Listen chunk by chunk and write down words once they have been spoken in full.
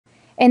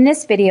In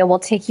this video, we'll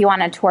take you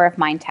on a tour of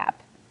MindTap.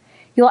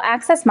 You'll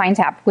access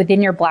MindTap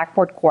within your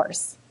Blackboard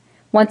course.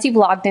 Once you've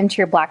logged into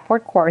your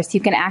Blackboard course, you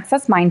can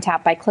access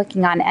MindTap by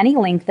clicking on any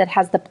link that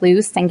has the blue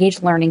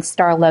Cengage Learning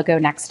Star logo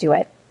next to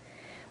it.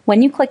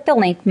 When you click the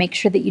link, make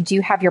sure that you do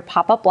have your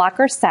pop-up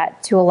blocker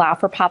set to allow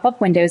for pop-up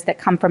windows that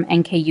come from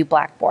NKU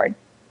Blackboard.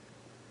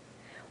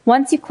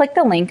 Once you click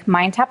the link,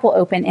 MindTap will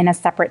open in a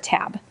separate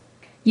tab.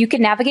 You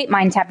can navigate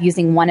MindTap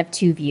using one of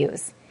two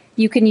views.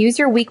 You can use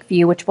your week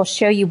view, which will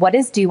show you what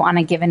is due on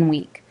a given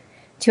week.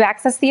 To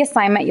access the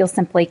assignment, you'll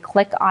simply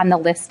click on the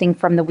listing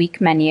from the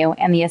week menu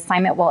and the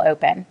assignment will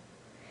open.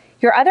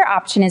 Your other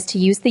option is to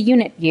use the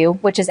unit view,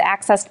 which is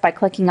accessed by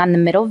clicking on the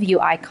middle view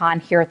icon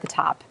here at the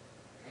top.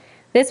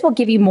 This will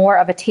give you more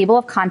of a table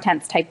of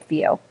contents type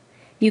view.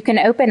 You can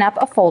open up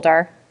a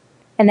folder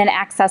and then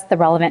access the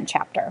relevant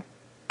chapter.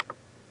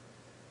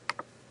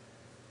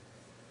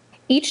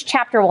 Each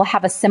chapter will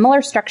have a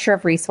similar structure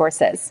of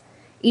resources.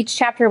 Each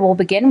chapter will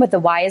begin with the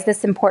Why is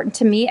this important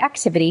to me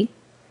activity,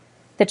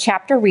 the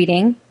chapter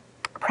reading,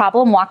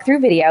 problem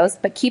walkthrough videos,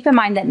 but keep in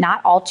mind that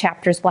not all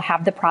chapters will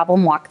have the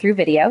problem walkthrough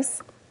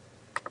videos,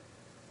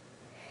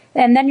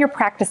 and then your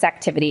practice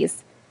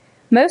activities.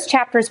 Most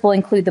chapters will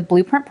include the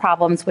blueprint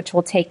problems, which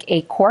will take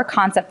a core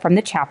concept from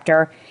the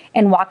chapter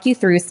and walk you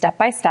through step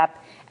by step,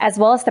 as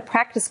well as the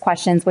practice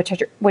questions,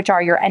 which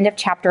are your end of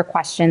chapter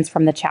questions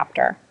from the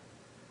chapter.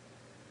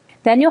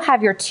 Then you'll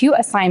have your two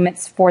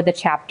assignments for the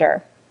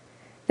chapter.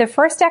 The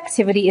first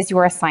activity is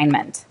your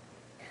assignment.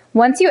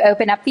 Once you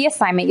open up the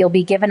assignment, you'll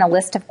be given a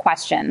list of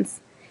questions.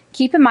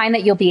 Keep in mind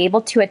that you'll be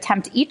able to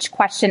attempt each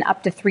question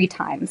up to 3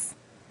 times.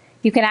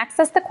 You can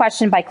access the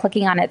question by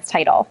clicking on its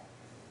title.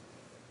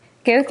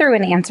 Go through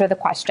and answer the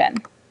question.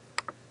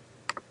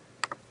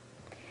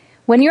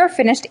 When you are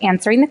finished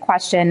answering the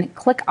question,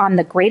 click on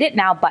the Grade It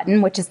Now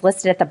button, which is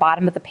listed at the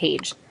bottom of the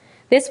page.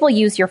 This will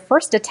use your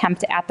first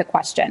attempt at the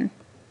question.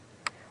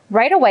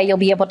 Right away, you'll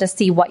be able to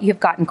see what you've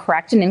gotten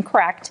correct and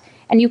incorrect,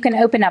 and you can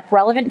open up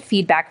relevant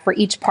feedback for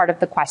each part of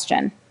the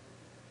question.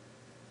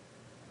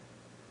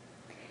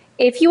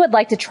 If you would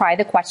like to try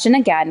the question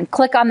again,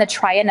 click on the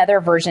Try Another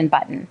Version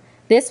button.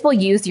 This will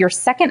use your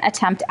second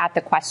attempt at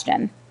the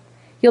question.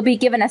 You'll be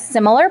given a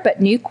similar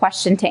but new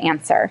question to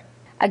answer.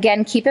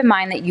 Again, keep in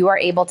mind that you are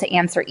able to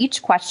answer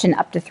each question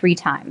up to 3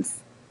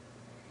 times.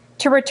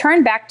 To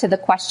return back to the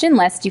question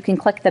list, you can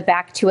click the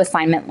Back to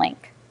Assignment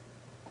link.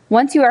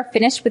 Once you are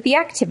finished with the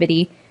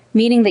activity,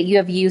 meaning that you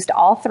have used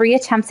all 3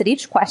 attempts at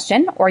each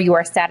question or you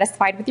are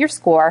satisfied with your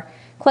score,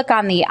 click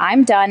on the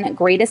I'm Done,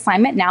 Grade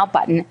Assignment Now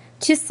button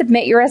to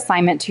submit your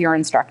assignment to your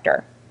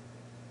instructor.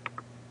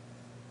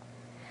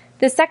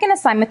 The second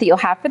assignment that you'll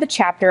have for the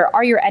chapter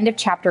are your end of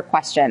chapter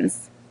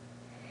questions.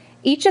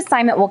 Each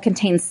assignment will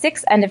contain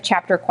 6 end of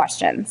chapter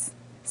questions.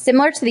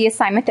 Similar to the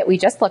assignment that we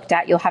just looked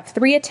at, you'll have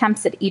 3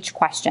 attempts at each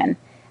question.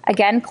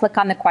 Again, click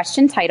on the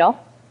question title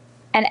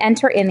and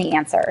enter in the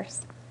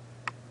answers.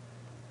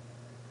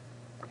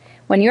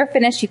 When you're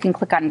finished, you can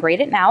click on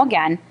Grade It Now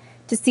again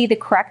to see the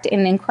correct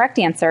and incorrect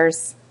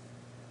answers,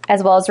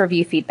 as well as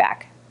review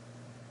feedback.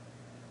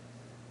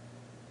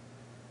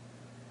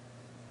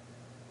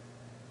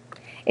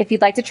 If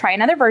you'd like to try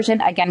another version,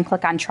 again,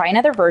 click on Try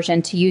Another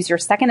Version to use your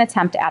second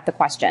attempt at the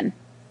question.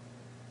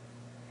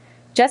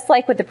 Just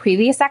like with the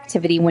previous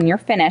activity, when you're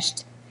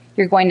finished,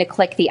 you're going to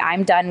click the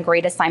I'm Done,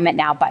 Grade Assignment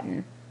Now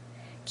button.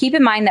 Keep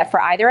in mind that for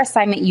either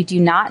assignment, you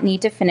do not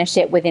need to finish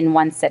it within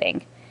one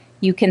sitting.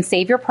 You can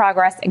save your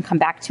progress and come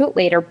back to it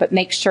later, but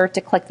make sure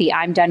to click the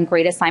I'm Done,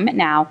 Grade Assignment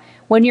Now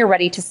when you're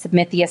ready to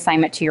submit the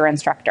assignment to your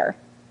instructor.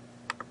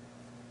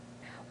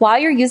 While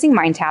you're using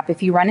MindTap,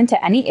 if you run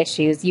into any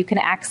issues, you can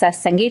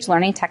access Cengage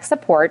Learning Tech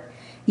Support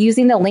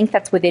using the link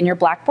that's within your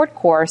Blackboard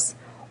course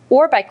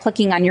or by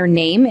clicking on your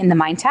name in the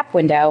MindTap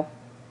window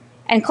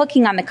and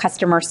clicking on the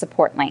Customer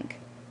Support link.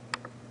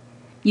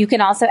 You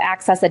can also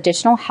access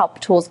additional help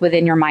tools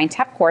within your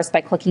MindTap course by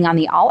clicking on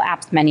the All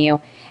Apps menu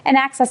and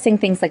accessing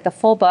things like the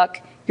full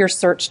book, your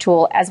search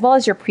tool, as well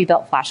as your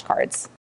pre-built flashcards.